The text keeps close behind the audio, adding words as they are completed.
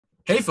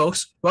Hey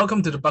folks,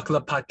 welcome to the Buckle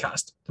Up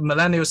Podcast, the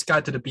Millennials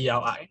Guide to the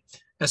BRI.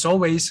 As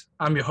always,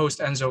 I'm your host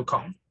Enzo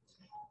Kong.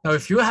 Now,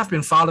 if you have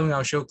been following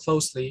our show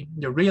closely,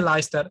 you'll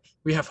realize that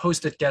we have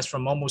hosted guests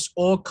from almost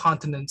all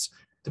continents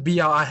the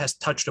BRI has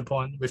touched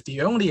upon, with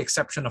the only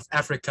exception of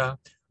Africa,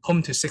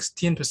 home to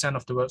 16%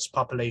 of the world's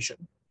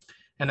population.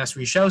 And as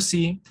we shall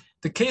see,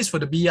 the case for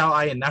the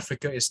BRI in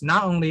Africa is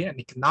not only an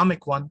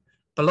economic one,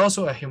 but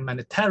also a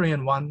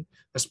humanitarian one,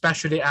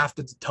 especially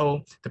after the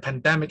toll the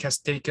pandemic has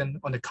taken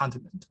on the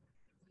continent.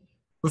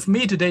 With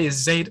me today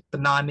is Zayed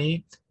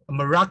Bennani, a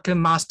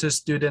Moroccan master's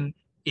student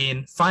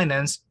in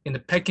finance in the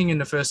Peking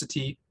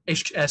University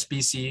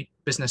HSBC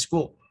Business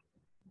School,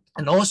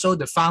 and also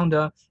the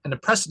founder and the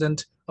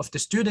president of the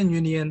student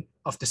union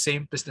of the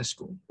same business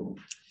school.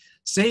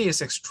 Zayed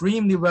is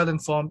extremely well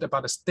informed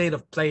about the state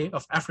of play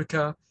of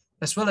Africa,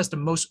 as well as the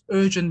most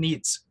urgent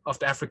needs of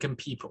the African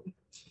people.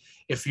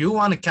 If you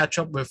want to catch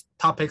up with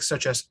topics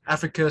such as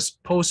Africa's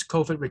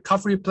post-COVID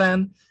recovery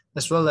plan,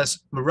 as well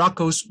as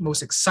Morocco's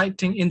most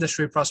exciting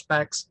industry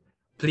prospects,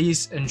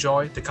 please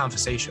enjoy the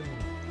conversation.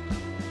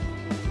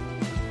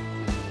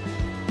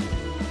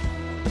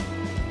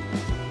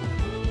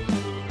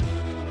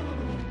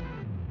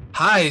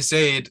 Hi,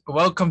 Zayed.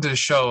 Welcome to the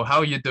show. How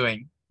are you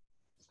doing?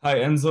 Hi,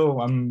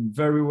 Enzo. I'm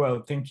very well.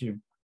 Thank you.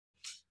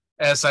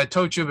 As I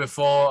told you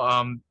before,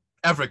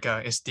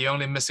 Africa is the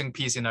only missing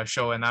piece in our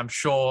show, and I'm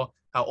sure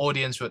our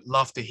audience would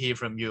love to hear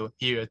from you,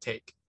 hear your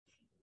take.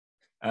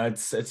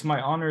 It's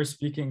my honor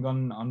speaking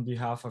on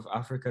behalf of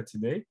Africa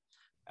today,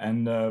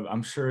 and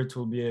I'm sure it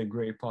will be a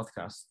great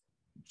podcast.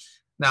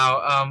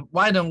 Now,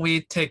 why don't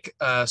we take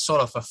a sort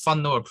of a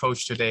funnel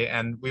approach today,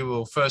 and we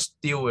will first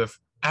deal with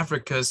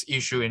Africa's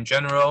issue in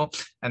general,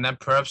 and then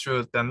perhaps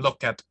we'll then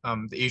look at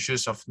the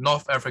issues of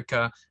North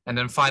Africa, and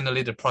then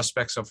finally the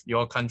prospects of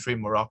your country,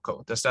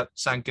 Morocco. Does that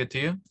sound good to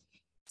you?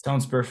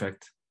 Sounds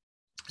perfect.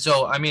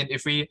 So, I mean,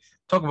 if we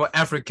talk about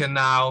Africa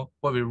now,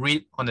 what we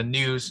read on the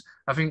news,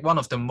 I think one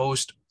of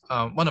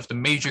the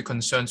major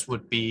concerns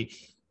would be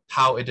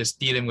how it is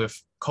dealing with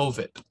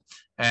COVID.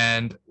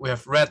 And we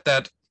have read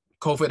that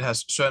COVID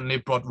has certainly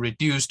brought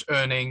reduced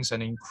earnings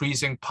and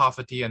increasing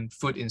poverty and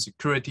food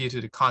insecurity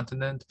to the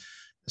continent,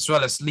 as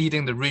well as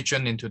leading the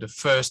region into the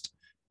first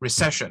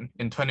recession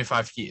in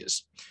 25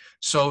 years.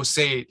 So,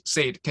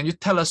 Zayed, can you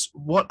tell us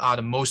what are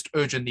the most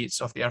urgent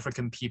needs of the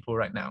African people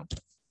right now?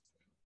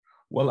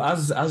 Well,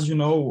 as you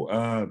know,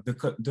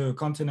 the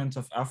continent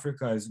of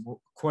Africa is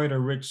quite a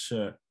rich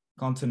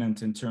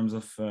continent in terms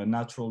of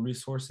natural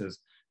resources,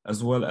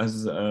 as well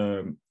as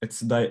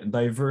its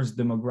diverse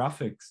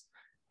demographics.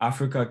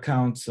 Africa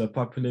counts a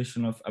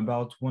population of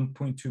about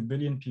 1.2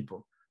 billion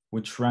people,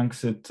 which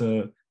ranks it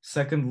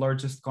second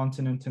largest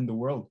continent in the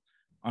world.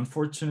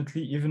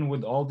 Unfortunately, even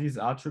with all these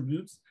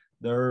attributes,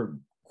 there are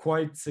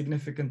quite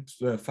significant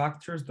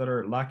factors that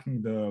are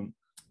lacking the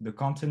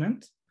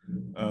continent.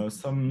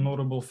 Some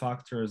notable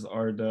factors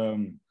are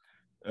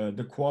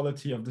the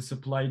quality of the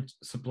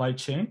supply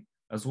chain,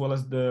 as well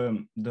as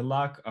the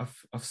lack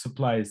of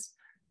supplies.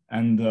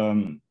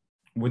 And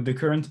with the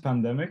current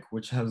pandemic,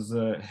 which has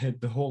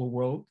hit the whole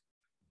world,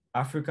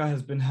 Africa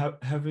has been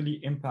heavily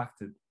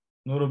impacted,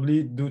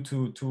 notably due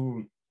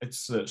to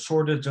its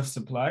shortage of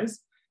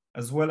supplies,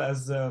 as well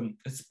as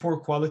its poor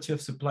quality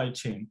of supply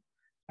chain.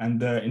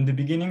 And in the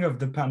beginning of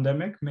the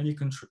pandemic, many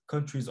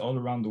countries all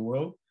around the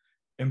world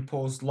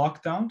imposed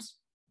lockdowns,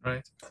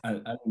 right,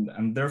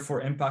 and therefore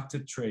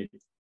impacted trade.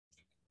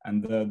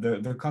 And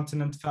the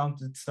continent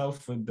found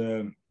itself with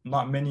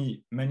not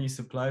many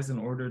supplies in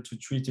order to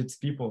treat its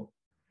people.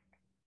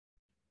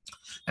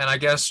 And I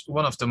guess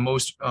one of the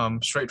most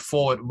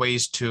straightforward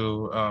ways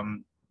to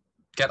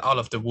get out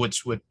of the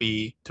woods would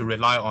be to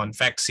rely on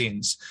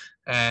vaccines.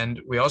 And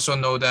we also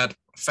know that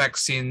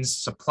vaccines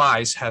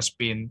supplies has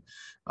been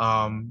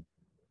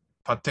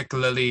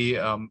particularly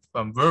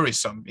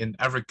worrisome in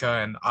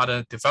Africa and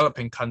other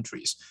developing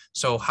countries.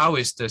 So how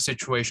is the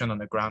situation on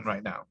the ground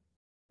right now?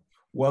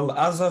 Well,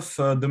 as of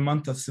the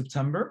month of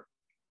September,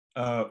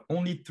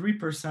 only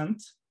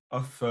 3%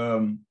 of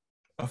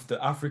the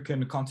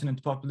African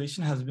continent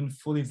population has been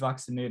fully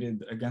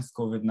vaccinated against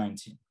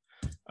COVID-19.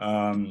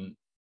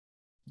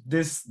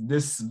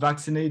 This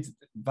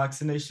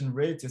vaccination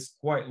rate is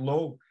quite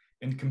low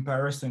in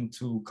comparison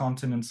to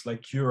continents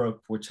like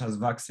Europe, which has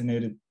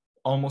vaccinated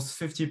almost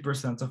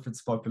 50% of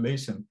its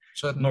population.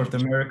 Certainly. North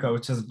America,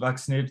 which has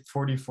vaccinated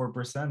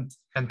 44%.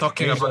 And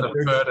talking Asia, about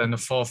the third and the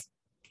fourth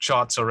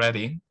shots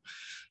already.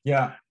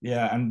 Yeah,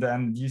 and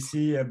then you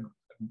see a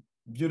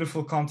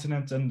beautiful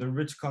continent and a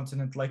rich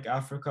continent like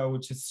Africa,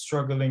 which is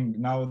struggling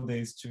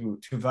nowadays to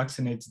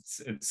vaccinate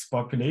its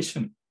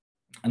population.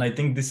 And I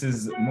think this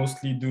is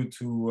mostly due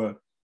to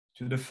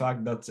the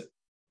fact that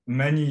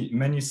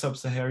many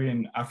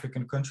sub-Saharan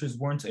African countries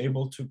weren't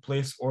able to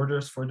place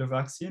orders for the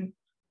vaccine,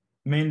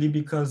 mainly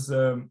because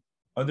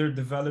other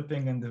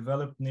developing and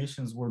developed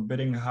nations were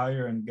bidding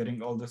higher and getting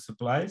all the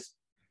supplies.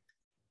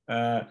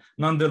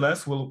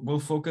 Nonetheless, we'll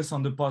focus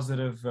on the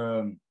positive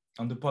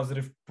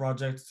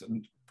projects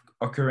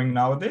occurring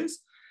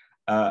nowadays.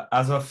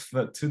 as of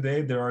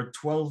today, there are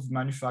 12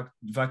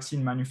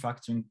 vaccine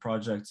manufacturing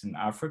projects in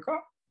Africa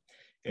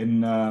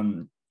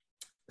in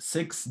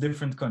 6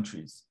 different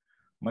countries.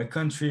 My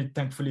country,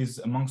 thankfully, is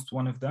amongst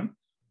one of them.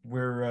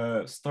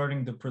 We're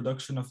starting the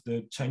production of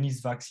the Chinese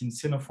vaccine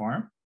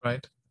Sinopharm.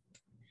 Right.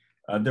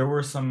 There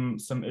were some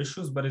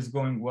issues, but it's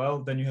going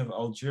well. Then you have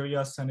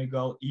Algeria,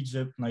 Senegal,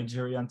 Egypt,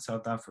 Nigeria, and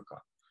South Africa.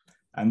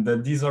 And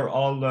these are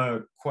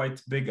all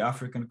quite big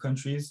African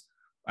countries.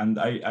 And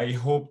I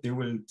hope they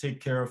will take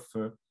care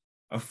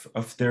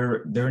of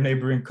their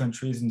neighboring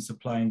countries in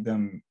supplying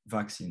them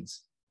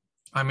vaccines.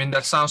 I mean,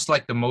 that sounds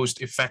like the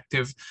most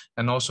effective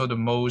and also the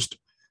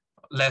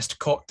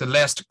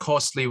less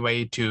costly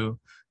way to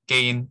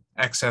gain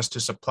access to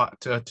supply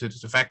to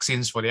the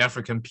vaccines for the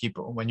African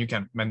people when you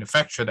can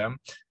manufacture them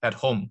at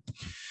home.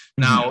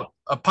 Now,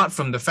 apart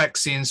from the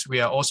vaccines,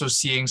 we are also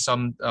seeing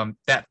some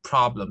debt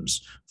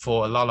problems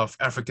for a lot of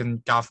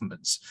African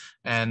governments,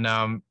 and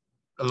a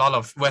lot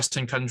of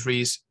Western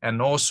countries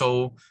and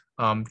also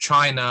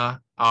China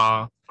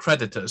are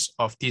creditors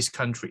of these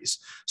countries.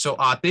 So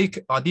are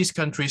these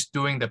countries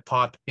doing their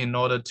part in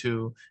order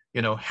to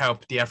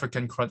help the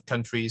African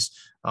countries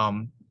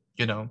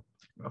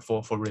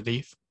for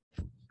relief?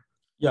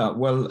 Yeah,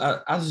 well,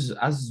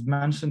 as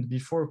mentioned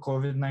before,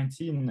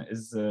 COVID-19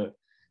 is a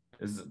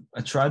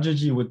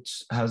tragedy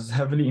which has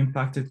heavily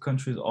impacted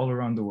countries all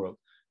around the world.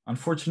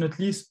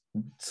 Unfortunately,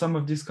 some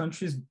of these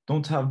countries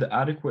don't have the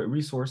adequate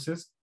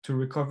resources to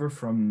recover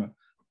from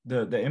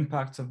the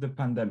impacts of the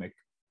pandemic.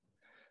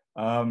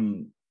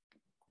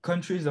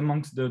 Countries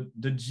amongst the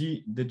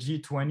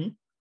G20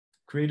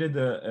 created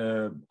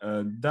a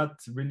debt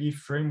relief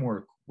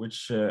framework,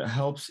 which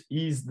helps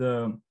ease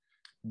the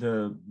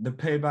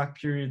payback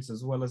periods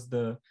as well as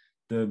the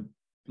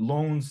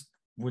loans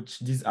which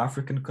these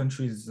African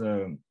countries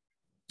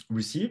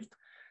received.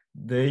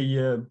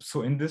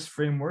 So in this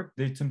framework,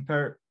 they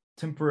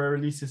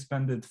temporarily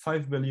suspended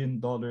 $5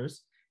 billion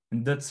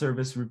in debt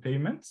service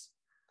repayments,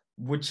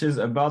 which is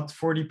about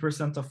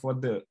 40% of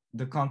what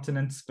the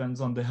continent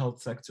spends on the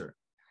health sector.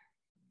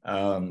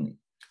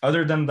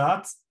 Other than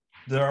that,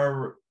 there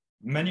are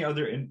many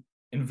other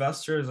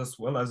investors as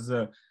well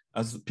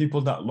as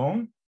people that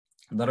loan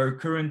that are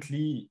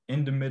currently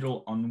in the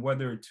middle on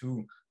whether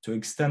to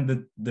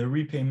extend the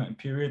repayment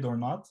period or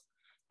not.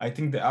 I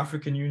think the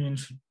African Union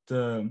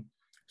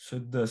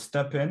should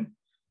step in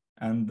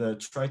and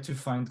try to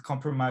find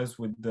compromise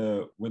with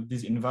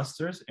these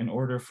investors in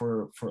order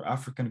for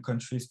African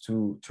countries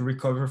to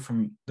recover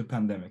from the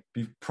pandemic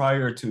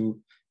prior to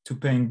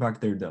paying back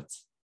their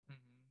debts.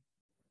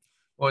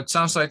 Well, it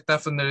sounds like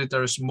definitely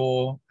there's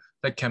more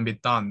that can be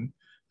done.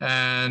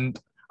 And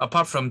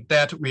apart from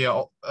that,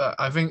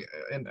 I think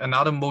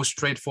another most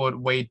straightforward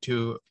way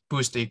to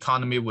boost the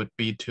economy would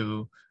be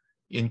to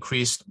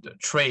increase the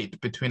trade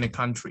between the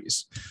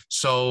countries.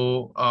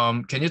 So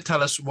can you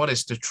tell us what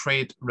is the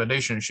trade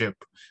relationship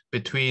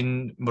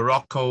between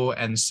Morocco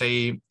and,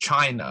 say,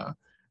 China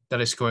that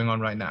is going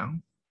on right now?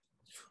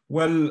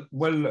 Well,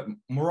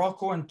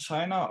 Morocco and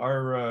China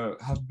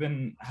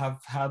have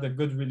had a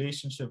good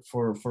relationship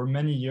for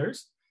many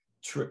years,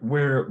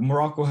 where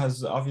Morocco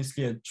has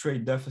obviously a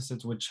trade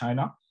deficit with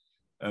China,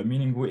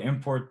 meaning we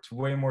import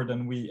way more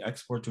than we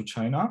export to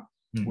China,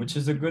 which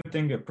is a good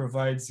thing. It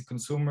provides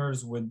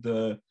consumers with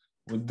the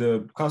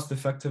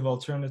cost-effective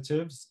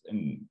alternatives,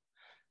 and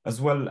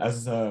as well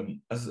as a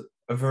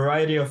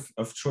variety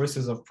of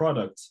choices of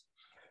products.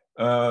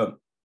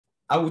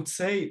 I would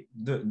say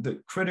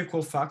the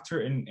critical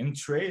factor in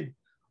trade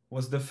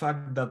was the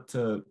fact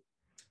that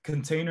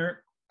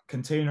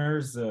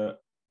containers,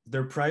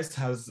 their price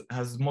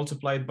has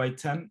multiplied by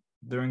 10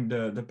 during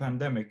the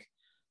pandemic.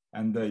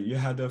 And you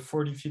had a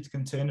 40-feet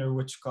container,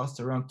 which cost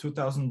around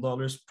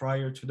 $2,000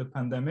 prior to the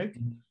pandemic.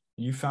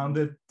 You found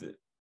it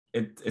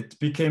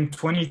became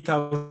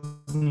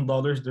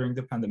 $20,000 during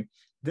the pandemic.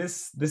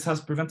 This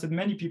has prevented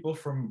many people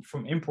from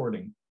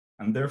importing,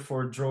 and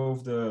therefore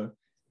drove the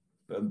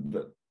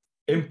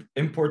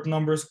import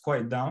numbers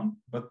quite down.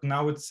 But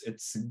now it's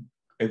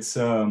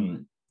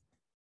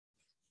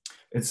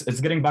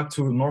getting back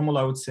to normal,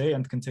 I would say,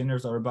 and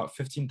containers are about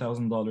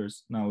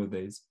 $15,000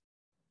 nowadays.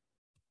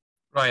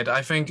 Right.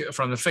 I think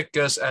from the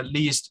figures, at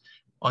least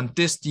on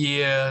this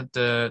year,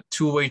 the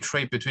two-way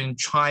trade between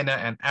China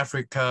and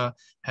Africa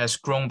has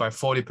grown by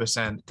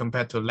 40%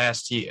 compared to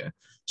last year.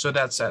 So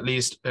that's at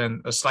least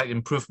a slight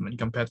improvement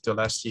compared to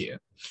last year.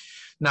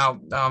 Now,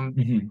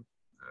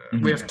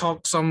 we have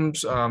talked some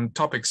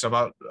topics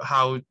about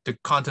how the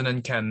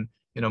continent can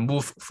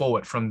move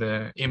forward from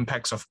the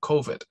impacts of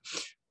COVID.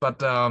 But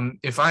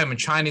if I am a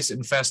Chinese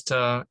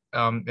investor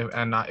and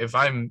if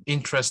I'm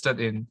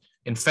interested in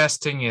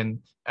investing in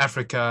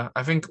Africa,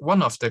 I think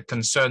one of the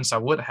concerns I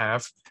would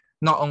have,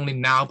 not only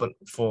now, but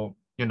for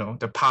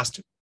the past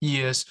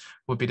years,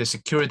 would be the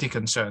security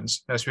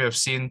concerns. As we have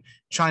seen,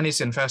 Chinese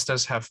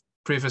investors have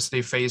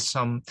previously faced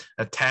some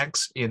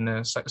attacks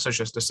in such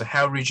as the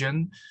Sahel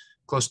region,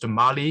 close to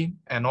Mali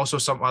and also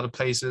some other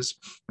places.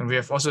 And we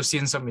have also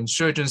seen some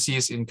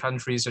insurgencies in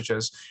countries such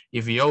as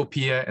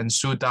Ethiopia and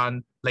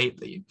Sudan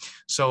lately.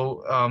 So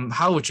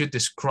how would you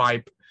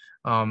describe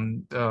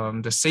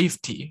the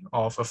safety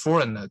of a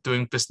foreigner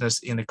doing business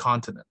in the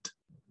continent?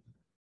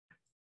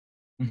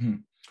 Mm-hmm.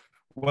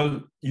 Well,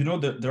 you know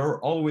that there are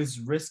always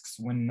risks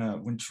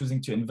when choosing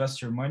to invest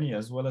your money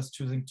as well as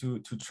choosing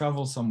to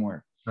travel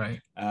somewhere. Right.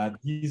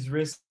 These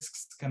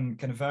risks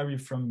can vary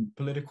from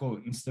political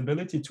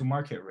instability to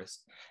market risk.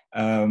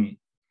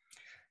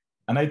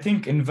 And I think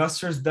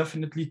investors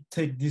definitely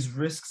take these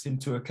risks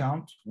into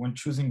account when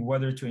choosing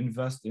whether to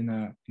invest in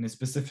a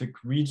specific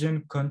region,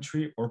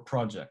 country, or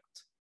project.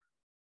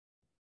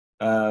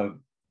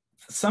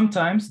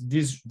 Sometimes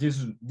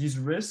these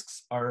risks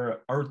are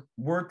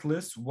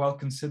worthless while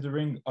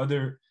considering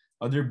other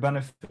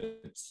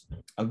benefits.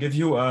 I'll give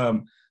you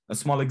a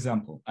small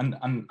example, and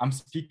I'm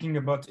speaking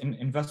about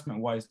investment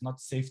wise, not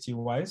safety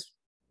wise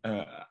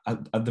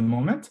at the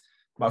moment.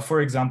 But for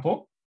example,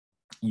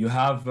 you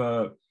have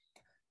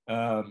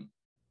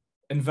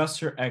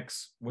investor X,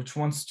 which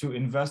wants to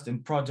invest in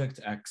project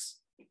X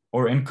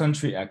or in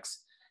country X.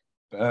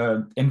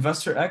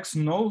 Investor X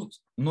knows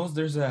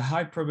there's a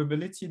high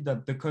probability that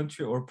the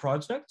country or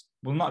project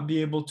will not be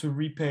able to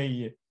repay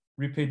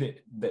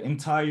the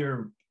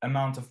entire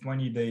amount of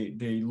money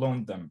they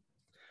loaned them.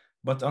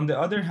 But on the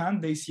other hand,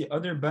 they see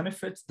other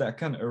benefits that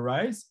can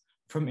arise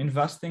from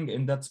investing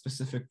in that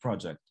specific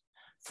project.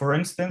 For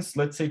instance,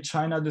 let's say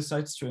China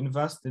decides to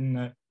invest in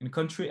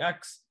country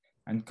X,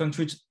 and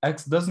country X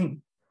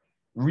doesn't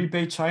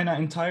repay China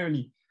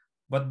entirely,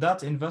 but that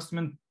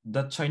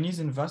Chinese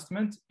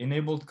investment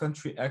enabled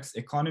country X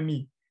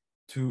economy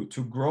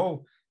to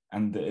grow,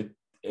 and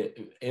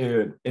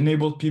it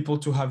enabled people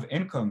to have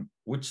income,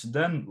 which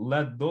then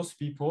led those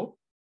people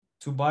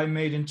to buy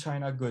made in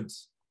China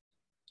goods.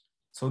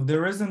 So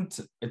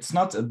it's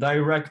not a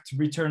direct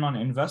return on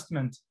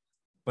investment,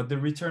 but the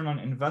return on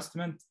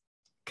investment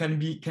can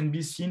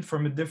be seen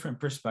from a different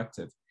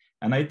perspective.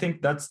 And I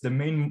think that's the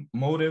main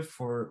motive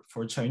for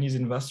Chinese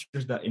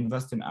investors that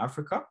invest in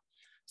Africa.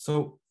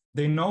 So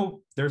they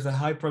know there's a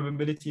high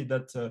probability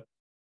that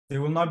they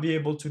will not be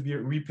able to be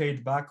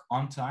repaid back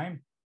on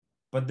time,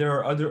 but there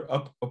are other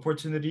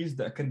opportunities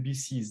that can be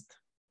seized.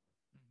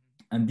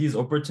 And these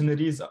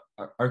opportunities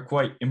are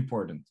quite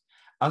important.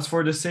 As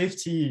for the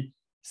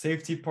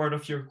safety part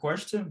of your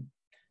question,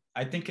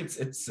 I think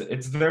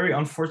it's very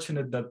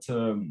unfortunate that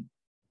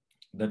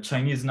that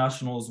Chinese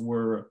nationals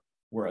were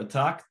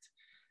attacked.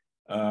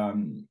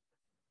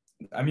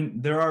 I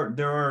mean, there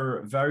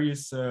are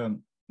various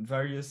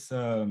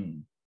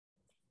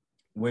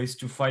ways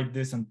to fight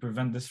this and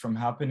prevent this from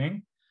happening,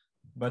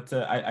 but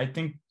I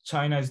think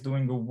China is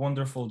doing a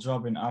wonderful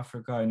job in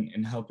Africa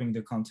in helping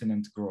the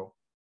continent grow.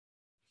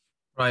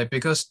 Right,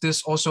 because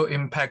this also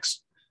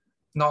impacts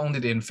not only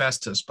the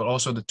investors, but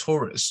also the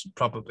tourists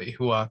probably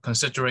who are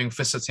considering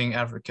visiting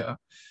Africa,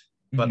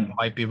 but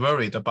might be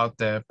worried about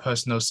their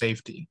personal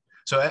safety.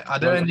 So are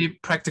there any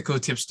practical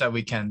tips that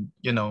we can,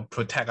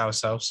 protect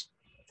ourselves?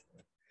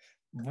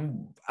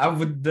 I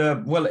would,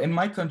 well, in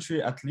my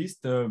country, at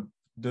least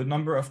the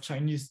number of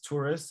Chinese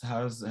tourists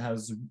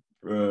has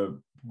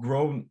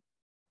grown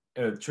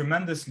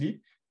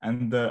tremendously.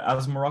 And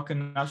as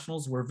Moroccan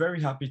nationals, we're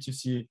very happy to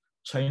see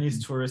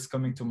Chinese tourists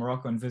coming to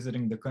Morocco and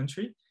visiting the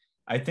country.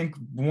 I think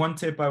one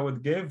tip I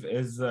would give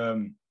is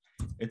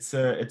it's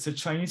a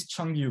Chinese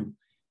Changyu,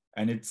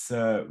 and it's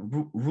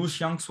Ru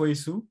Xiang Sui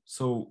Su.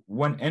 So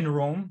when in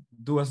Rome,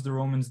 do as the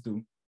Romans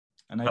do.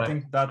 And I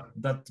think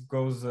that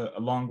goes a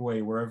long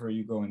way wherever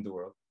you go in the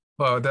world.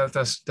 Well,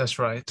 that's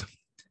right.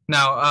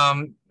 Now,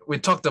 we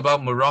talked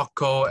about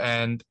Morocco,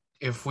 and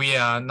if we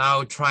are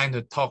now trying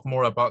to talk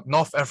more about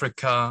North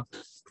Africa,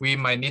 we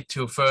might need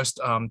to first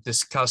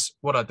discuss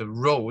what are the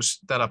roles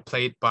that are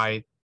played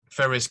by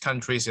various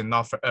countries in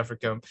North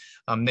Africa,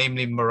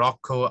 namely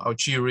Morocco,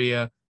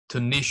 Algeria,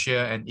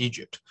 Tunisia, and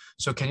Egypt.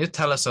 So can you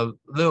tell us a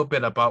little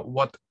bit about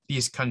what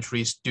these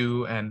countries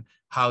do and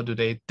how do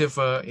they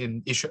differ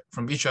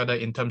from each other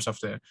in terms of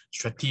their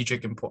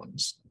strategic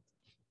importance?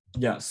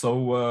 Yeah,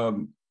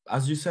 so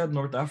as you said,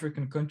 North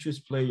African countries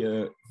play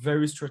a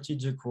very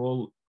strategic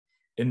role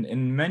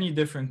in many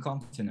different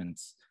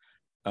continents.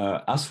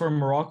 As for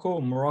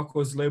Morocco, Morocco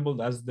is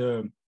labeled as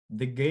the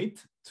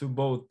gate to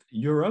both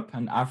Europe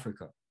and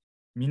Africa,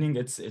 meaning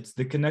it's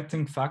the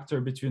connecting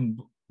factor between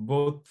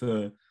both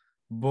the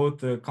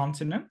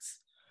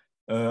continents.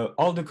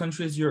 All the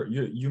countries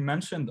you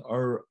mentioned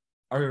are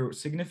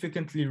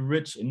significantly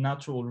rich in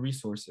natural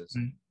resources.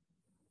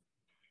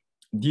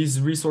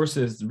 These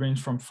resources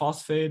range from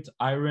phosphate,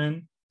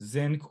 iron,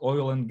 zinc,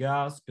 oil and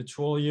gas,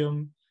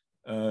 petroleum,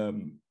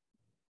 and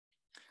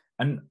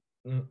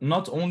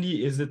not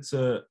only is it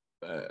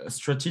a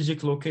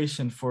strategic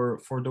location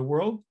for the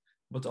world,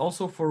 but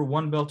also for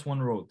One Belt,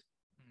 One Road,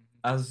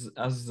 as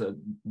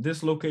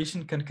this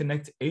location can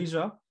connect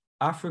Asia,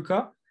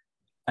 Africa,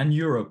 and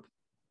Europe.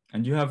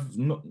 And you have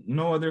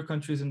no other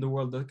countries in the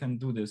world that can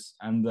do this.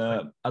 And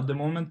at the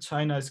moment,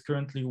 China is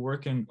currently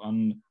working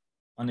on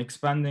on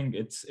expanding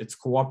its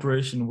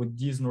cooperation with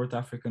these North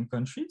African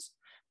countries,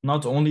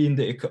 not only in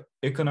the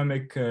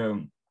economic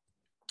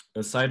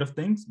side of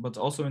things, but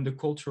also in the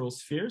cultural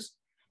spheres,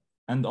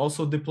 and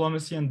also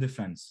diplomacy and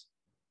defense.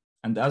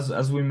 And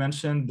as we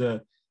mentioned,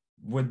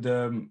 with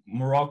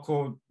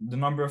Morocco, the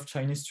number of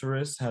Chinese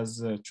tourists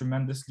has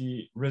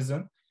tremendously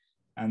risen.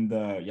 And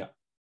yeah.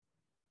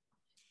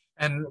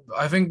 And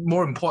I think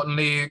more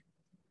importantly,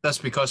 that's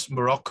because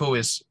Morocco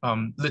is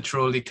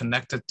literally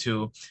connected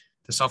to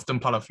the southern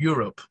part of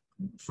Europe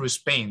through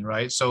Spain,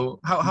 right? So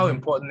how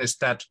important is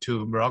that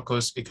to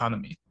Morocco's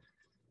economy?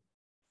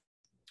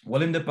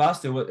 Well, in the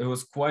past, it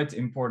was quite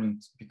important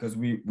because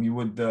we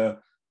would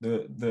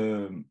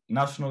the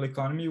national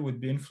economy would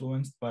be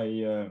influenced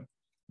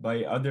by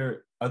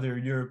other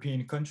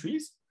European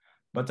countries.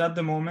 But at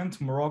the moment,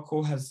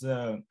 Morocco has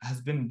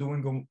been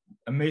doing an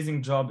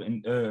amazing job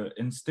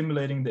in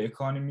stimulating the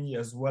economy,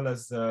 as well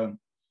as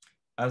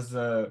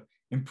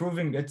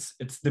improving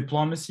its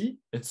diplomacy,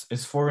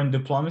 its foreign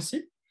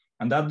diplomacy.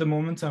 And at the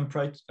moment, I'm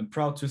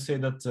proud to say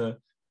that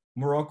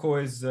Morocco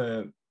is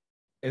a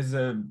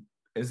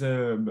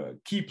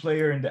key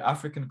player in the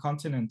African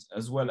continent,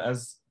 as well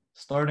as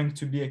starting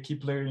to be a key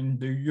player in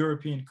the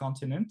European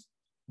continent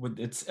with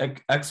its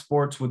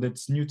exports, with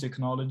its new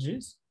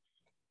technologies.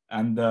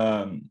 And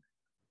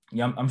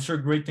yeah, I'm sure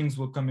great things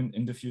will come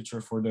in the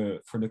future for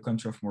the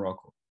country of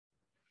Morocco.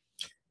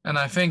 And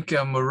I think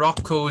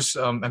Morocco's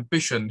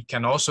ambition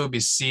can also be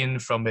seen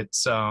from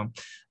its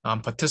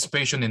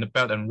participation in the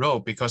Belt and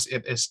Road, because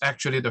it is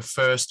actually the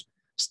first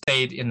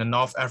state in the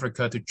North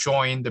Africa to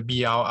join the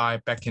BRI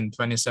back in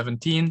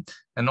 2017,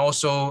 and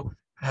also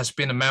has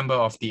been a member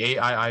of the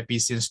AIIB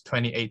since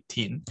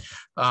 2018.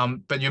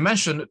 But you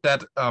mentioned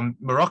that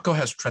Morocco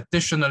has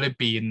traditionally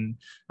been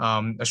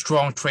a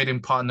strong trading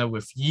partner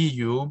with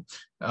EU.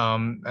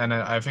 And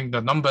I think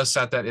the number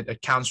said that it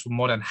accounts for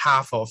more than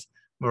half of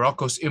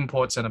Morocco's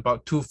imports and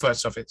about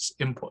 2/3 of its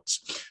imports.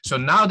 So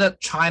now that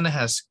China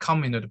has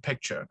come into the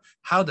picture,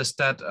 how does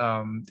that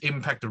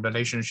impact the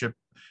relationship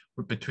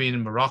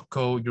between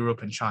Morocco,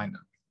 Europe, and China?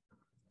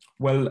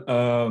 Well,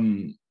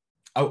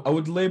 I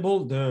would label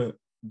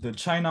the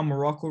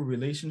China-Morocco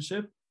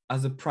relationship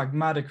as a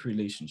pragmatic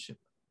relationship.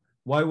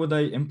 Why would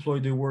I employ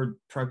the word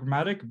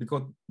pragmatic?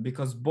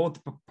 Because both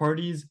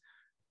parties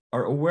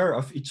are aware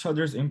of each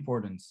other's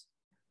importance,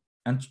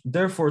 and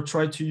therefore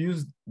try to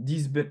use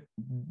these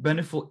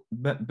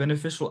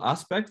beneficial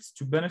aspects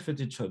to benefit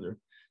each other.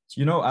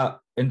 You know,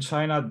 in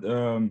China,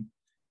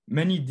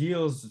 many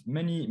deals,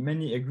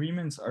 many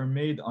agreements are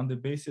made on the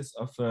basis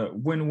of a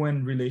win-win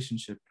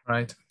relationship.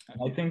 Right. And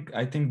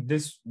I think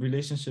this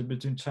relationship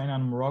between China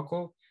and Morocco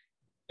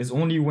is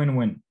only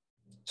win-win.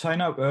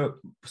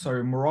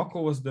 Morocco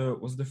was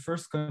the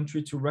first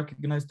country to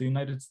recognize the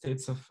United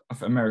States of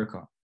America.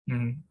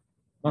 Mm-hmm.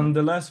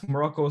 Nonetheless,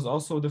 Morocco was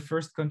also the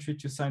first country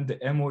to sign the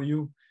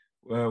MOU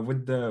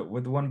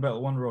with One Belt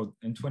One Road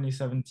in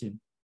 2017.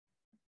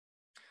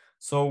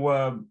 So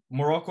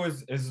Morocco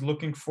is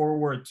looking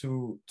forward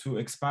to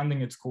expanding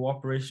its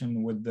cooperation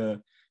with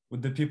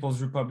the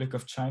People's Republic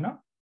of China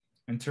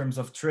in terms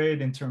of trade,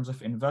 in terms of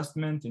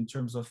investment, in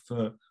terms of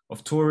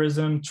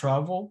tourism,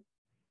 travel.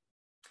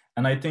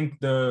 And I think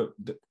the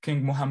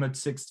King Mohammed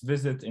VI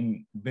visit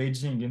in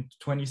Beijing in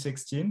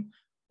 2016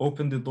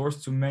 opened the doors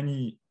to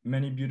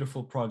many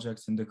beautiful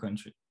projects in the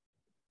country.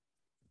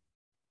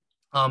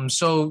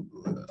 So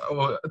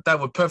that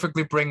would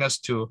perfectly bring us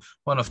to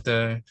one of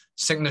the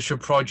signature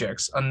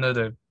projects under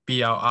the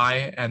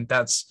BRI, and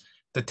that's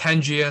the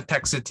Tangier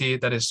Tech City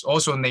that is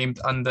also named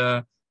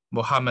under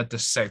Mohammed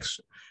VI.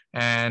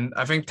 And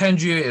I think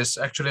Tangier is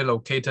actually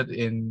located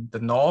in the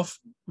north,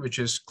 which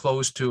is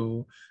close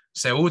to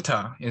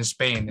Ceuta in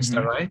Spain. Is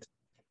that right?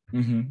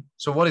 Mm-hmm.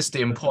 So what is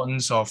the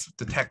importance of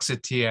the tech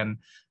city, and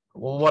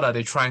what are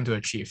they trying to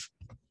achieve?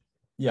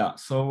 Yeah,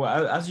 so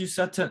as you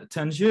said,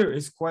 Tangier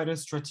is quite a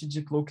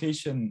strategic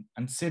location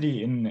and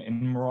city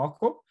in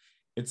Morocco.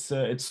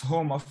 It's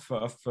home of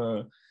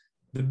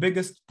the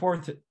biggest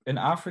port in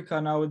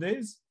Africa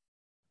nowadays.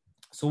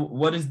 So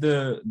what is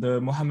the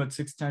Mohammed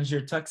VI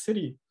Tangier Tech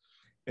City?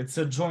 It's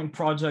a joint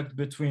project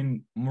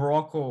between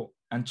Morocco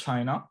and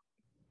China,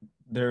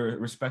 their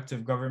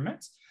respective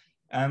governments.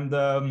 And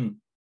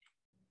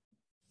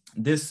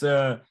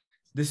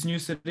this new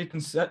city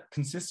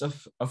consists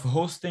of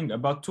hosting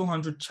about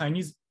 200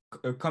 Chinese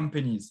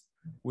companies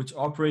which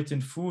operate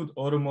in food,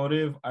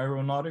 automotive,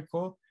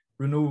 aeronautical,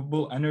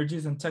 renewable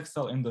energies, and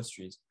textile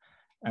industries.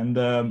 And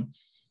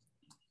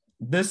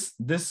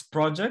this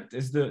project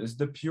is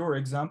the pure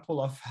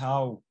example of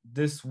how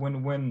this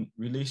win-win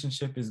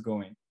relationship is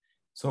going.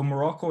 So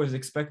Morocco is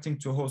expecting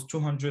to host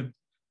 200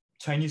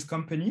 Chinese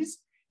companies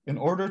in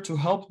order to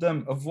help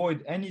them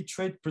avoid any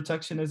trade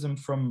protectionism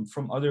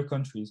from other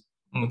countries.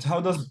 But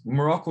how does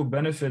Morocco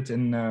benefit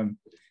in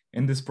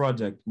this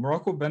project?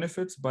 Morocco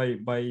benefits by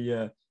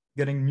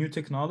getting new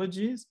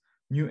technologies,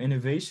 new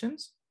innovations,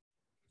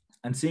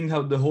 and seeing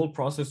how the whole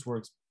process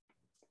works.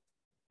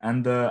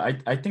 And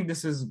I think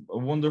this is a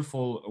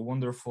wonderful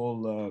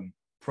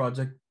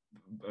project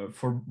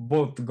for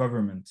both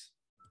governments.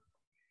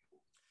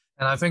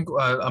 And I think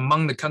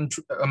among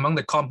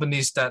the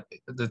companies that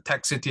the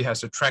tech city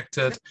has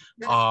attracted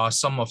are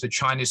some of the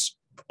Chinese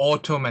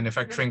auto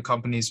manufacturing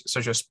companies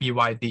such as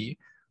BYD,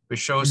 which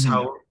shows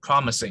how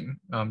promising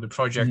the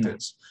project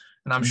is.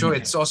 And I'm sure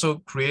it's also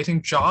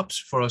creating jobs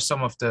for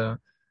some of the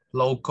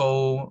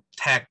local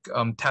tech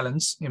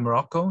talents in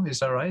Morocco. Is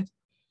that right?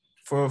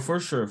 For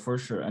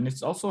sure. And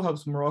it also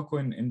helps Morocco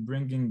in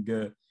bringing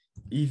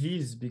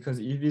EVs, because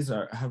EVs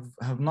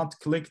have not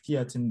clicked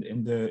yet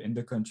in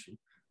the country.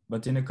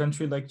 But in a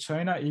country like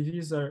China,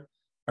 EVs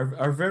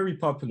are very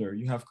popular.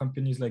 You have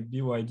companies like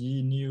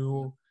BYD,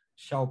 NIO,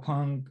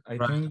 Xiaopeng, I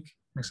think.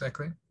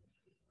 Exactly.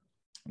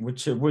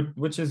 Which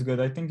is good.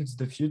 I think it's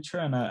the future,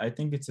 and I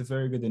think it's a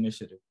very good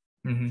initiative.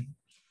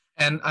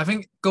 And I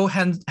think go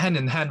hand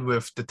in hand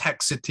with the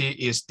tech city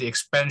is the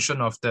expansion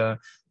of the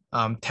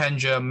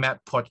Tangier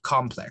Port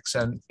complex.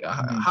 And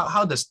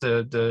how does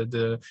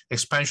the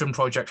expansion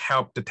project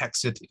help the tech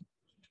city?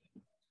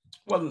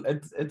 Well,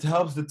 it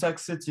helps the tech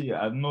city,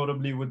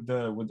 notably with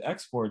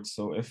exports.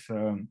 So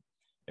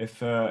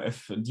if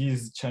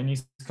these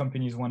Chinese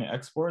companies want to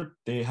export,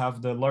 they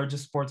have the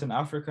largest port in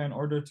Africa in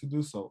order to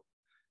do so.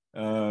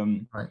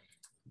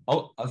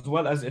 As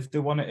well as if they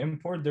want to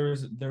import, there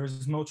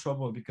is no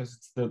trouble, because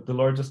it's the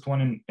largest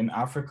one in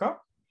Africa.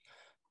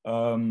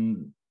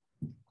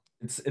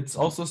 It's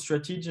also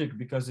strategic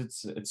because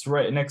it's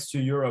right next to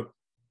Europe,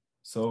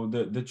 so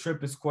the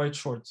trip is quite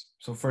short.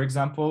 So for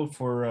example,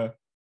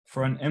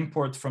 for an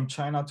import from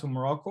China to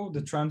Morocco,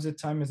 the transit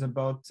time is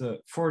about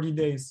 40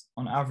 days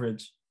on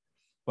average,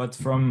 but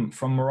from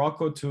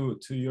Morocco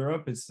to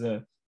Europe, it's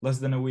less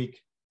than a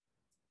week.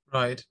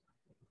 Right.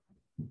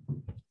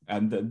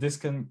 And this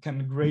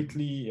can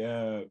greatly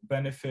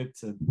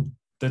benefit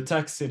the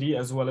tech city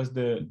as well as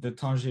the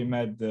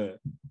Tangier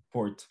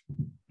port.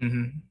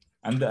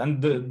 And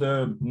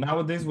the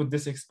nowadays with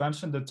this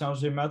expansion, the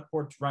Tangier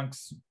port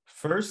ranks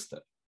first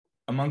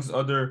amongst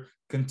other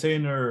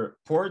container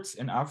ports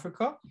in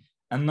Africa,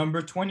 and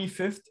number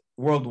 25th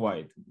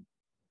worldwide.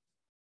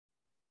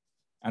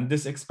 And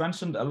this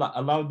expansion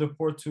allowed the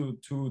port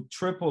to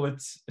triple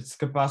its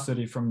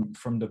capacity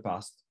from the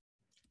past.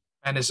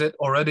 And is it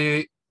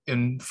already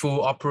in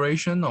full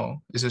operation, or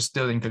is it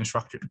still in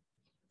construction?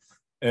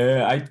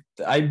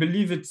 I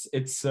believe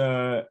it's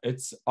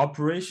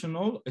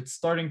operational. It's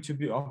starting to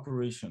be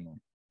operational.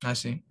 I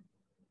see.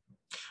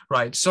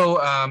 Right.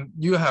 So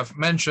you have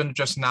mentioned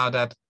just now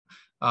that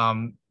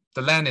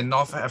the land in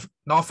North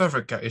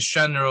Africa is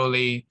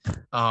generally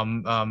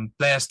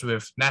blessed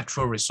with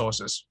natural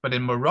resources, but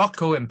in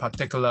Morocco in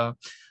particular,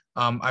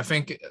 I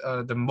think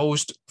the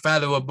most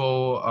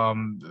valuable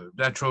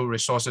natural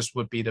resources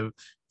would be the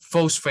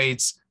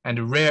phosphates and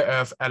the rare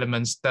earth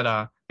elements that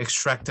are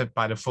extracted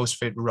by the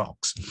phosphate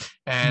rocks.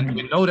 And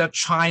we know that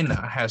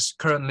China has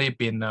currently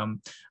been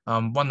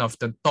one of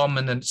the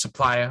dominant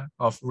supplier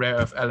of rare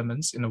earth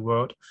elements in the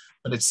world,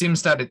 but it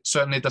seems that it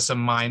certainly doesn't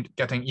mind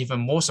getting even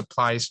more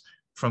supplies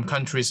from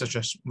countries such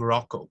as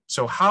Morocco.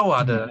 So how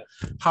are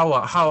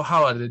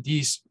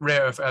these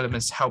rare earth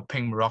elements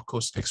helping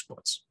Morocco's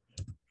exports?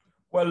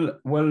 Well,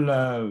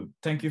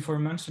 thank you for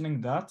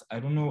mentioning that. I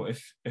don't know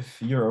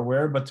if you're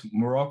aware, but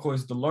Morocco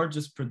is the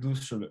largest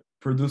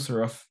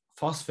producer of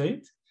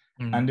phosphate,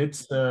 and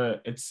its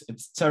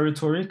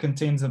territory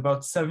contains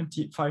about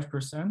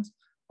 75%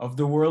 of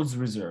the world's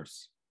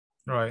reserves.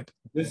 Right.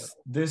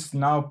 This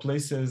now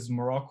places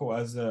Morocco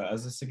as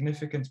a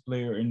significant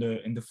player in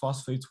the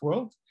phosphates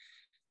world.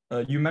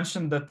 You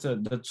mentioned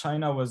that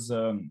China was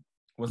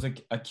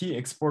a key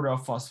exporter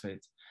of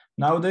phosphate.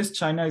 Nowadays,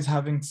 China is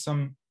having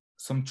some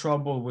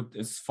trouble with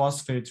its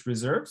phosphate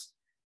reserves,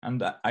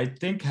 and I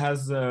think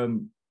has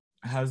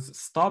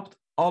stopped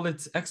all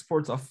its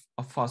exports of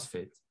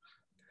phosphate.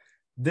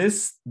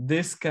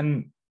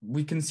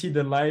 We can see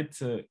the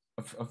light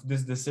of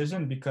this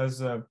decision,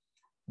 because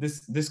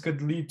this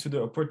could lead to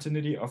the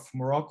opportunity of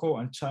Morocco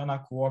and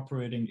China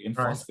cooperating in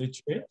phosphate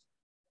trade.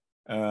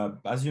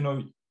 As you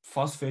know,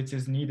 phosphate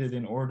is needed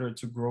in order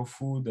to grow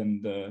food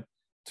and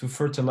to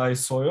fertilize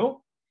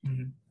soil.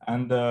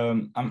 And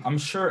I'm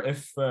sure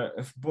if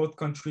both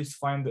countries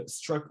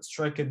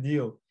strike a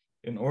deal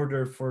in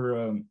order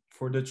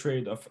for the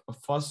trade of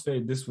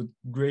phosphate, this would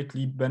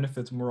greatly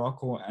benefit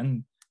Morocco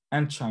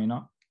and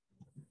China.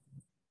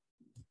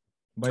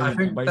 I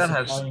think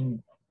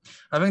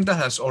that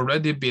has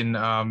already been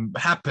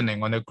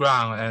happening on the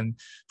ground. And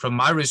from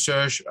my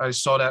research, I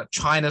saw that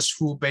China's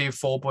Hubei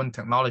Forbon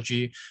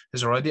Technology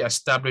has already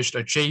established a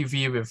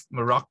JV with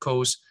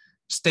Morocco's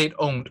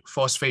state-owned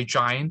phosphate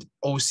giant,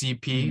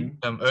 OCP,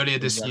 earlier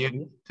this year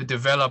to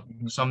develop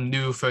some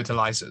new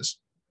fertilizers.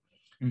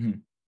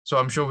 So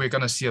I'm sure we're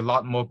going to see a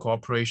lot more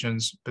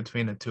cooperations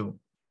between the two.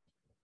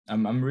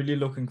 I'm really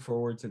looking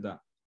forward to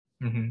that.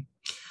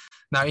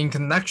 Now, in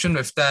connection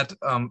with that,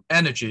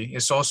 energy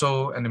is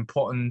also an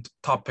important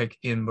topic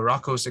in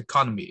Morocco's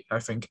economy, I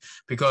think,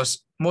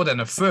 because more than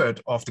a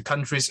third of the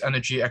country's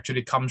energy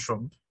actually comes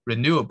from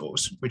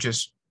renewables, which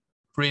is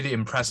really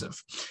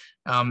impressive.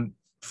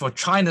 for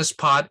China's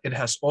part, it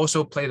has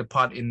also played a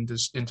part in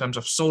this in terms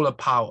of solar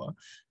power,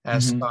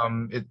 as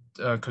it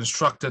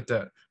constructed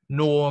the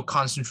Noor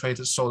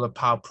concentrated solar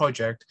power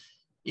project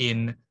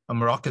in a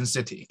Moroccan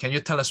city. Can you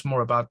tell us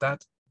more about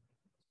that?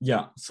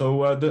 Yeah,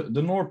 so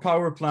the Noor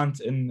power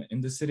plant in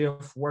the city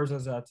of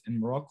Ouarzazate in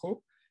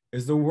Morocco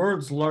is the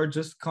world's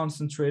largest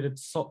concentrated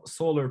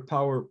solar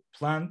power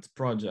plant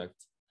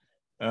project.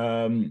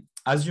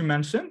 As you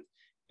mentioned,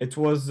 it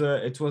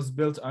was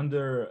built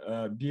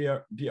under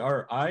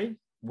BRI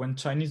when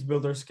Chinese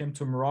builders came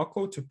to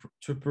Morocco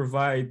to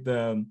provide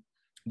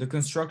the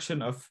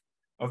construction of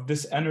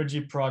this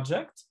energy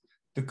project.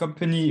 The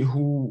company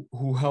who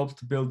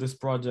helped build this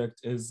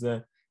project is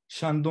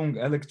Shandong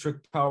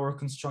Electric Power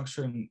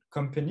Construction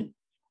Company,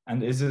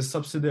 and is a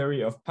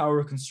subsidiary of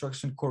Power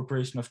Construction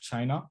Corporation of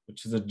China,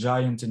 which is a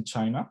giant in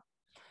China.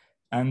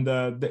 And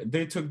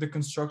they took the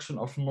construction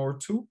of Noor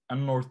 2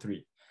 and Noor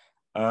 3.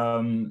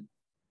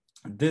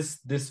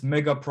 This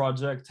mega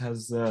project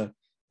has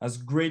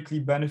greatly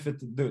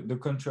benefited the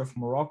country of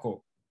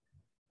Morocco,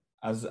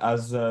 as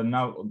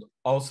now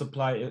all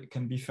supply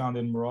can be found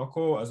in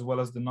Morocco, as well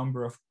as the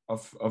number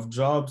of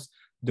jobs.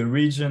 The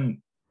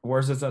region,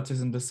 Ouarzazate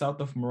is in the south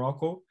of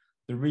Morocco.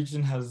 The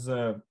region has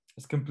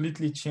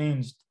completely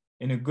changed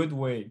in a good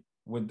way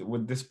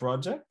with this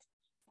project,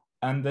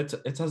 and that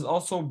it has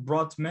also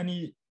brought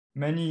many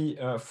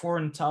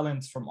foreign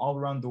talents from all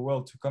around the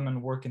world to come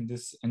and work in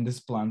this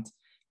plant.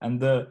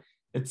 And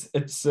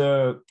it's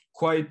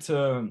quite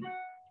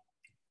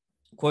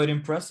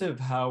impressive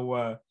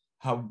how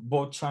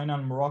both China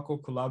and Morocco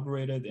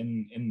collaborated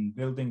in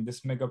building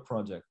this mega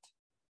project.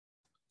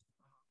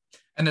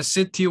 And the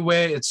city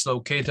where it's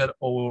located,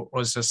 or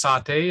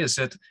Ouarzazate, is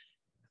it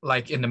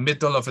like in the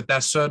middle of a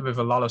desert with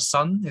a lot of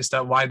sun? Is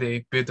that why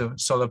they built a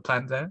solar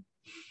plant there?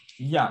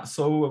 Yeah,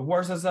 so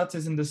Ouarzazate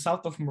is in the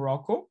south of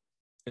Morocco.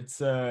 It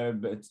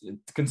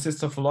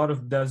consists of a lot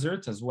of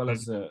desert as well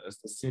as the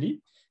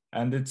city,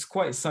 and it's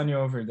quite sunny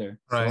over there.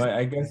 Right. So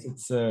I guess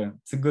it's a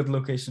good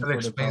location. That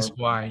explains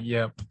why.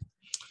 Yeah.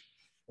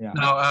 Yeah.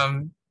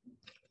 Now,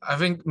 I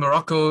think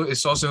Morocco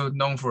is also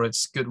known for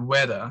its good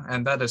weather,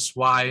 and that is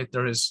why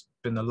there has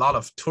been a lot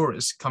of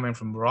tourists coming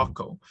from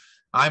Morocco.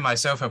 I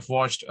myself have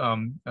watched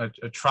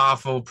a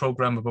travel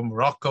program about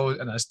Morocco,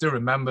 and I still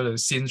remember the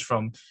scenes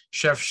from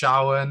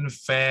Chefchaouen,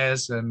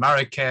 Fez, and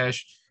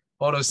Marrakesh,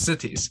 all those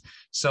cities.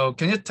 So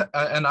can you,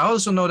 and I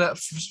also know that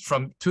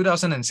from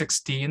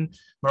 2016,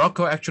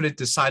 Morocco actually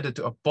decided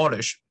to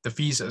abolish the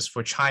visas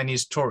for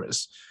Chinese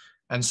tourists.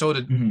 And so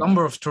the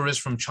number of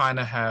tourists from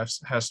China has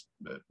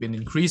been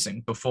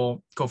increasing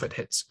before COVID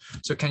hits.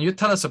 So can you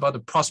tell us about the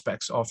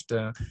prospects of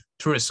the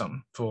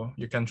tourism for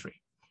your country?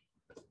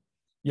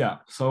 Yeah,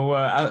 so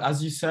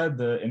as you said,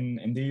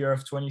 in the year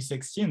of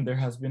 2016, there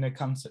has been a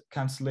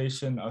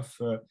cancellation of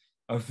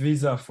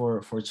visa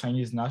for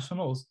Chinese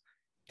nationals.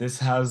 This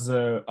has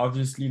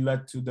obviously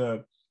led to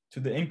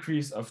the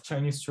increase of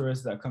Chinese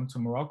tourists that come to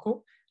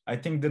Morocco. I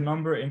think the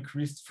number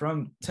increased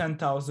from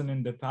 10,000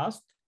 in the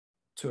past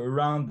to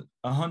around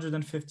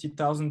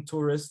 150,000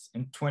 tourists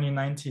in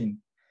 2019.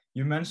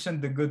 You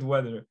mentioned the good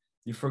weather.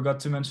 You forgot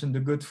to mention the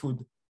good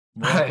food.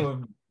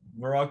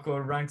 Morocco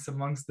ranks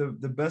amongst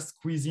the best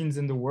cuisines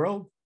in the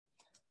world.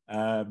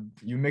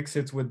 You mix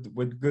it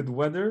with good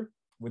weather,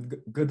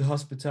 with good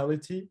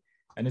hospitality,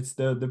 and it's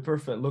the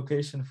perfect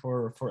location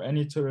for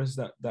any tourist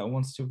that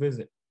wants to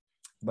visit.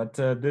 But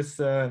this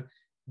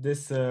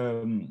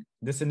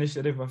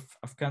initiative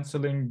of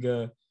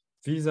canceling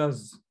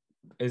visas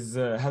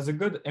has a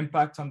good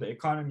impact on the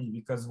economy,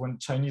 because when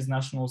Chinese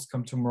nationals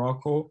come to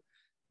Morocco,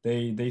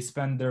 they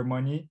spend their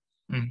money,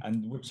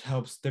 and which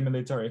helps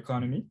stimulate our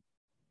economy.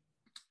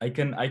 I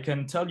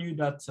can tell you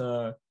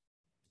that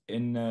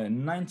in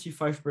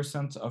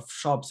 95% of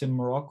shops in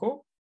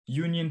Morocco,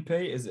 Union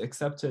Pay is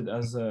accepted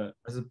as a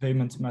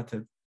payment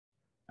method,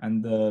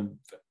 and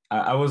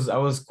I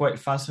was quite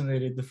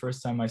fascinated the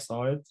first time I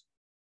saw it,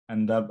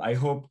 and I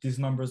hope these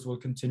numbers will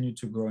continue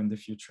to grow in the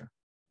future.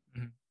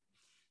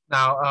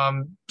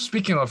 Now,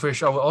 speaking of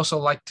which, I would also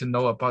like to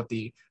know about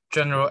the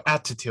general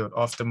attitude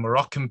of the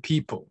Moroccan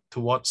people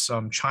towards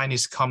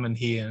Chinese coming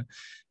here,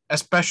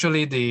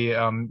 especially the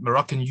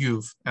Moroccan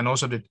youth and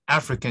also the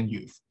African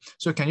youth.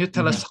 So can you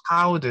tell us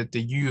how the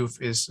youth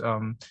is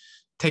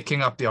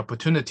taking up the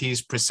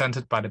opportunities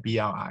presented by the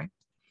BRI?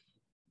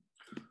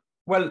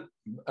 Well,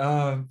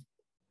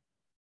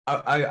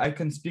 I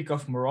can speak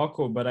of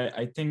Morocco, but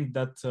I think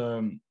that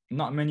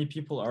not many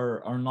people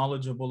are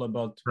knowledgeable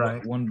about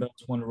what One Belt,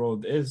 One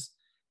Road is.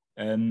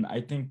 And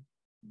I think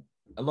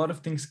a lot of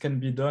things can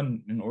be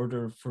done in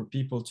order for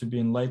people to be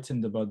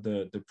enlightened about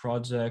the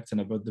project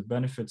and about the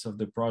benefits of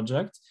the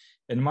project.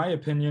 In my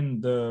opinion,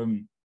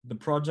 the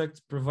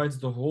project provides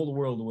the whole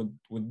world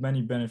with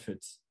many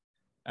benefits.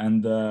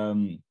 And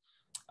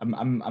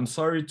I'm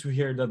sorry to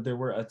hear that there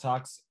were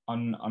attacks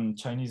on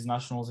Chinese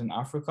nationals in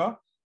Africa,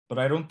 but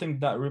I don't think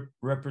that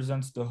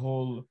represents the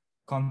whole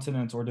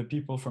continent or the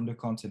people from the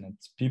continent.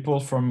 People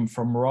from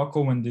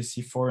Morocco, when they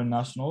see foreign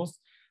nationals,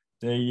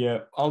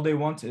 all they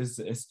want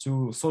is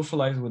to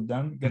socialize with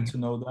them, get to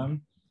know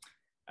them,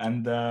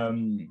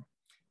 And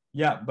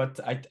yeah, but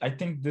I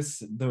think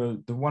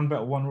the One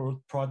Belt One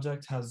Road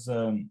project has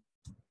a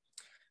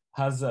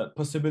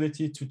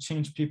possibility to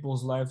change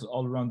people's lives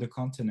all around the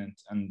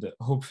continent, and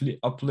hopefully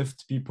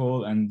uplift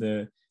people,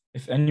 and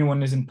if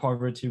anyone is in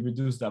poverty,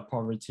 reduce that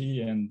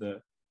poverty, and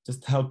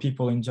just help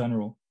people in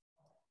general.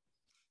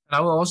 And I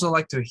would also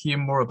like to hear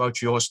more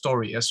about your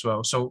story as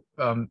well. So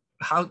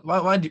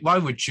why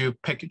would you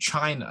pick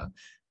China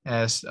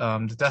as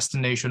the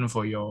destination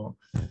for your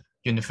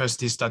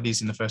university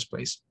studies in the first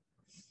place?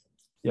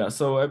 Yeah,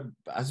 so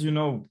as you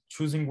know,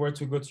 choosing where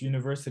to go to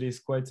university is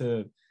quite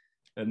an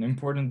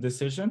important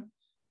decision.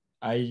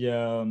 I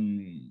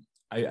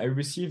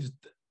received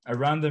a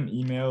random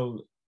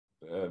email,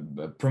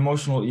 a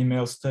promotional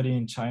email studying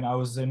in China. I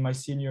was in my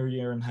senior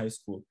year in high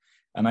school,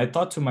 and I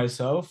thought to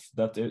myself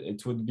that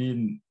it would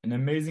be an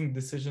amazing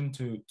decision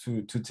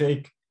to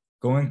take,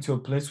 going to a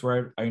place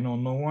where I know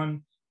no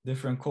one,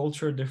 different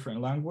culture,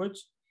 different language.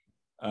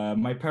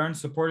 My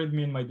parents supported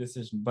me in my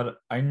decision, but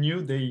I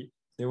knew they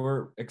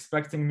were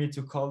expecting me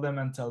to call them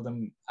and tell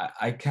them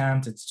I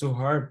can't, it's too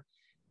hard.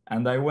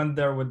 And I went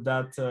there with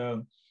that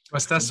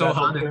Was that so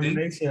hard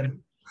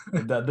determination,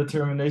 with that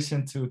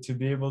determination to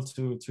be able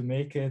to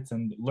make it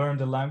and learn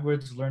the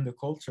language, learn the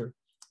culture.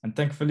 And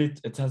thankfully,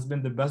 it has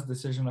been the best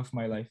decision of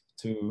my life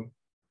to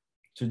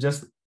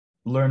just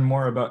learn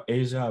more about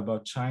Asia,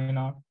 about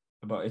China,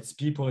 about its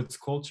people, its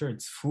culture,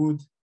 its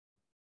food.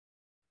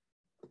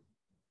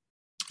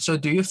 So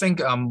do you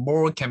think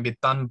more can be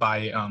done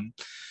by,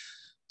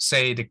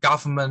 say, the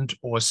government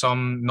or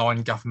some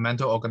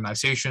non-governmental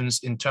organizations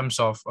in terms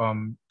of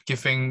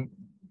giving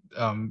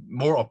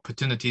more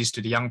opportunities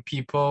to the young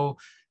people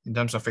in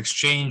terms of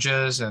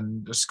exchanges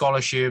and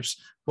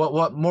scholarships?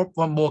 What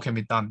more can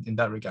be done in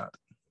that regard?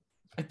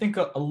 I think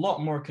a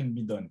lot more can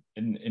be done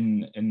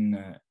in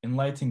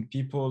enlightening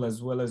people,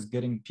 as well as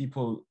getting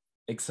people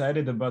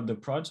excited about the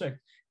project.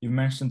 You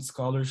mentioned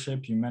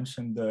scholarship, you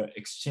mentioned the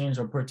exchange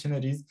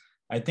opportunities.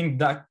 I think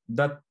that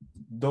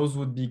those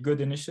would be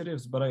good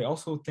initiatives, but I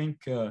also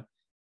think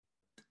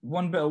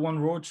One Belt One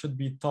Road should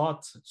be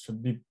taught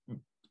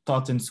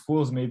in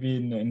schools, maybe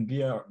in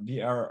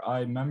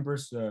BRI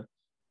members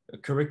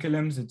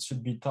curriculums. It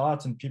should be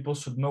taught, and people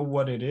should know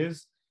what it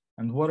is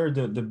and what are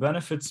the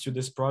benefits to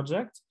this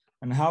project,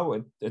 and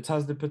how it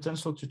has the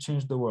potential to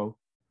change the world.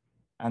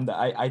 And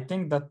I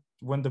think that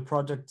when the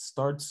project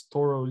starts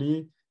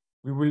thoroughly,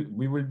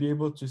 we will be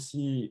able to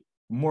see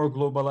more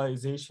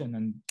globalization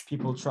and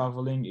people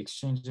traveling,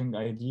 exchanging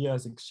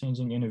ideas,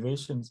 exchanging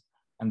innovations.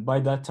 And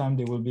by that time,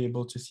 they will be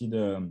able to see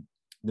the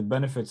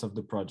benefits of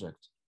the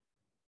project.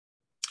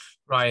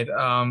 Right.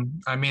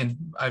 I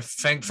mean, I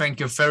thank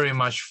you very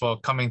much for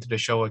coming to the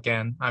show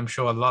again. I'm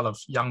sure a lot of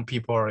young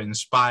people are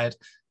inspired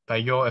by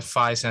your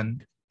advice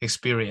and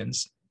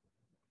experience.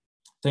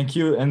 Thank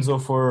you,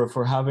 Enzo,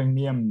 for having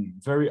me. I'm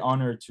very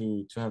honored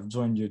to have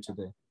joined you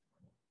today.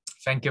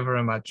 Thank you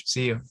very much.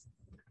 See you.